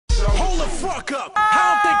fuck up. I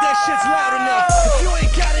don't think that shit's loud enough. If you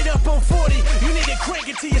ain't got it up on 40, you need to crank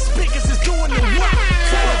it to your speakers. It's doing the work.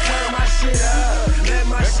 Turn my shit up. Let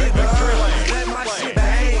my shit bump. Let my shit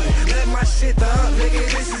bang. Let my shit thump. Nigga,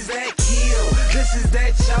 this is that kill. This is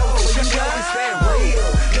that choke. You know it's that real.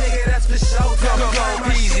 Nigga, that's for show. Turn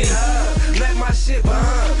my shit up. Let my shit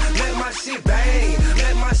bump. Let my shit bang.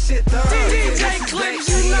 Let my shit thump. DJ Clips,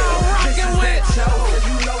 you know rockin' with.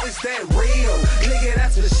 You know it's that real. Nigga,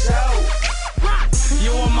 that's for show.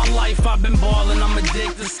 Yo, all my life I've been ballin', I'm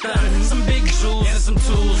addicted to stunning. Some big jewels and some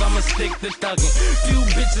tools, I'ma stick to thuggin'. Few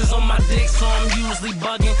bitches on my dick, so I'm usually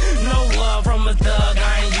buggin'. No love from a thug,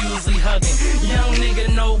 I ain't usually huggin'. Young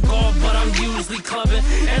nigga, no golf, but I'm usually clubbin'.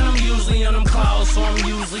 And I'm usually on them clouds, so I'm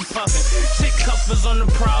usually puffin'. Chick cuffers on the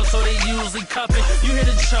prowl, so they usually cuffin'. You hear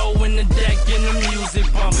the show in the deck and the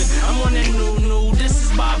music bumpin'. I'm on that new, this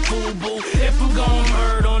is my boo-boo. If I'm gon'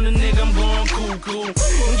 murder on the nigga, I'm gon' cuckoo.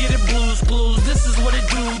 And get it blues, this is what it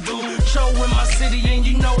do. Show in my city and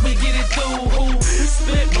you know we get it through.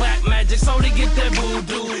 Spit black magic so they get that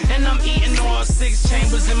voodoo. And I'm eating all 6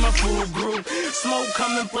 chambers in my food group. Smoke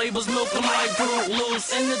coming flavors, milk them like Fruit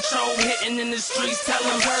Loose. And the show hitting in the streets, tell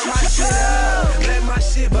them turn my shit up. Let my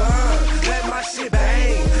shit bump. Let my shit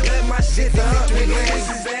bang. Let my shit thump. Nigga, this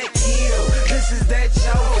is that kill. This is that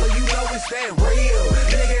choke. You know it's that real.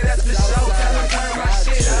 Nigga, that's the show. Tell them turn my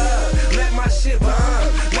shit up. Let my shit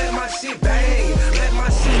bump. Let my shit bang. Let my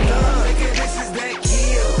shit thump. Nigga, this is that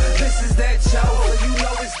kill. This is that choke. You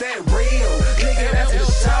know it's that real. Nigga, that's the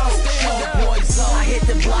show. Boys on. I hit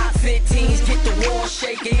the block 15s, get the wall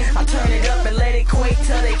shaking. I turn it up and let it quake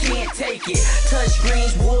till they can't take it. Touch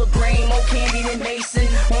greens, wood grain, more candy than Mason.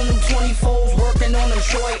 On them 24s, working on them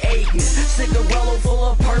Troy Aikens. Cigarello full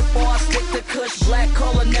of purple, I stick to Kush. Black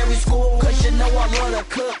culinary school, cause you know I love to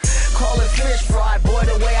cook. Call it fish fry, boy,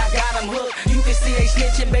 the way I got them hooked. You can see they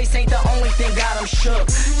snitching, bass ain't the only thing got them shook.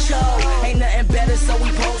 Cho, ain't nothing better, so we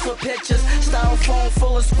pose for pictures. Styrofoam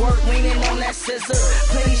full of squirt, leaning on that scissor.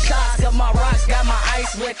 Plenty shots, got my rocks, got my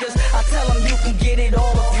ice liquors. I tell them you can get it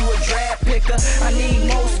all if you a draft picker. I need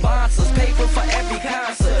more sponsors, paper for every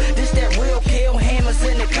concert. This that real kill, hammers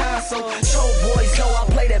in the console. Show boys, so I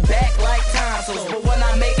play the back like tonsils. But when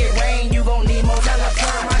I make it rain, you gon' need more time to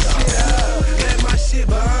turn my shit up. Let my shit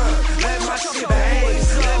bump. Let my shit bang.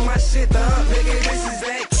 Let my shit thump. Nigga, this is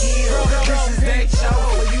that kill. This is that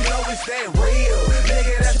choke. You know it's that real.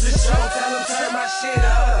 Nigga, that's the show. Tell them turn my shit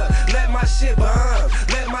up. Let my shit bump.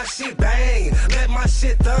 Let my shit bang. Let my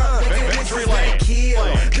shit thump. Nigga, this is that kill.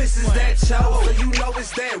 This is that choke. You know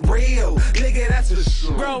it's that real. Nigga, that's the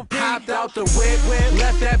show. Bro, popped out the whip,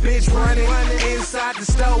 left that bitch running. Inside the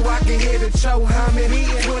stove, I can hear the choke humming.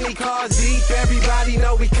 20 cars deep, everybody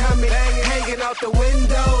know we coming. Hanging out the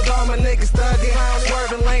windows, all my niggas thugging.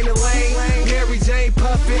 Swerving lane to lane, Mary Jane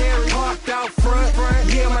puffin'. Parked out front,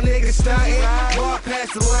 yeah, my niggas stunting. Walk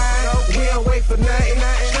past the line, we don't wait for nothing.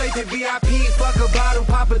 Straight to VIP, fuck a bottle,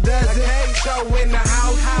 pop a dozen. Show in the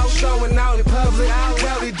house, showing out in public.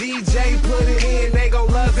 Tell the DJ, put it in, they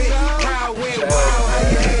gon' love it. Crowd went wild, how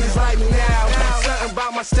you haters like me now? Something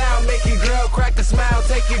about my style, make your girl crack a smile.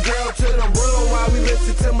 Take your girl to the room while we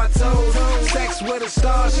listen to my tones. Sex with a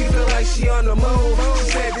star, she feel like she on the move.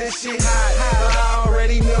 She said this shit hot, but I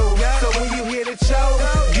already knew. So when you hear the choke,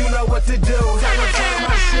 you know what to do. Tell her turn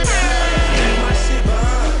my shit up. Let my shit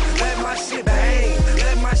bump. Let my shit bang.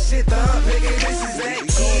 Let my shit thump. Nigga, this is that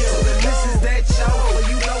kill. This is that choke.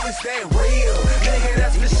 You know it's that real. Nigga,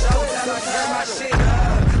 that's the show. Tell her turn my shit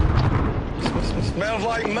up. Smells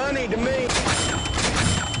like money to me.